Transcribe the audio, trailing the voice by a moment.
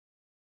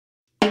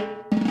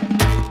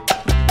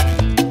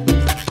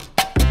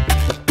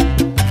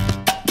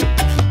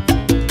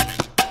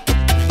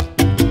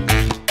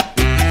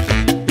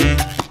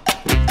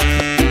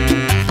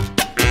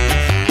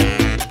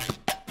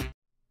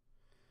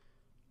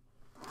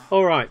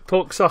Alright,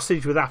 pork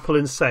sausage with apple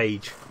and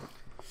sage.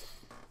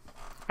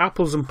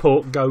 Apples and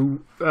pork go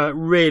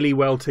really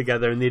well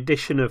together, and the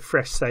addition of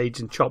fresh sage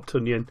and chopped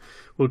onion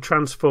will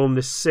transform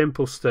this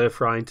simple stir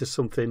fry into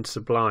something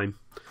sublime.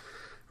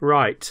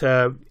 Right,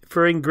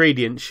 for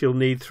ingredients you'll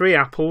need 3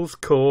 apples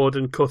cored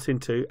and cut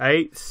into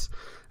eighths,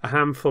 a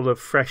handful of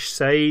fresh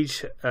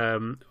sage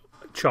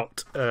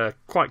chopped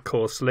quite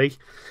coarsely,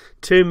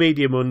 2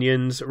 medium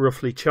onions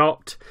roughly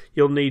chopped.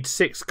 You'll need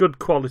 6 good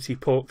quality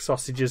pork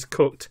sausages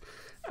cooked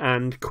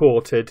and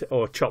quartered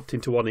or chopped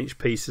into 1-inch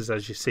pieces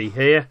as you see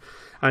here,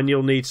 and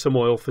you'll need some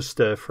oil for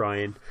stir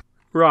frying.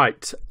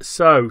 Right,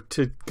 so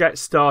to get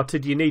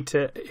started you need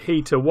to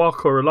heat a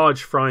wok or a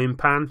large frying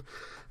pan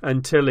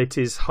until it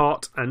is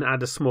hot and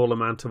add a small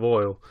amount of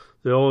oil.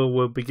 The oil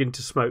will begin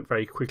to smoke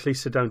very quickly,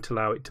 so don't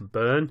allow it to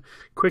burn.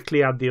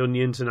 Quickly add the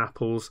onions and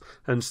apples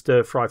and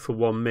stir fry for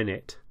 1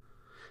 minute.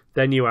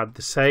 Then you add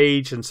the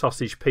sage and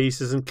sausage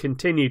pieces and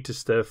continue to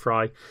stir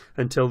fry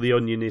until the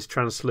onion is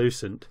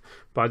translucent.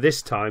 By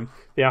this time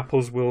the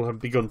apples will have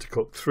begun to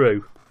cook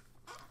through.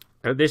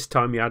 At this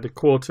time you add a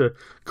 1/4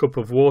 cup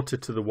of water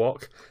to the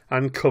wok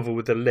and cover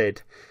with a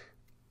lid.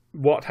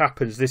 What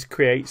happens, this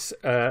creates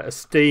a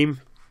steam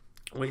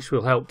which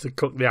will help to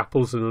cook the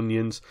apples and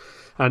onions,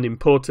 and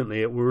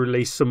importantly it will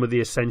release some of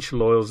the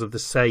essential oils of the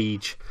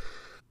sage.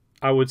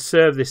 I would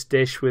serve this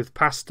dish with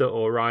pasta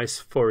or rice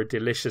for a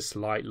delicious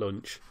light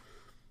lunch.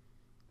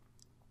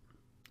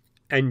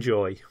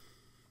 Enjoy.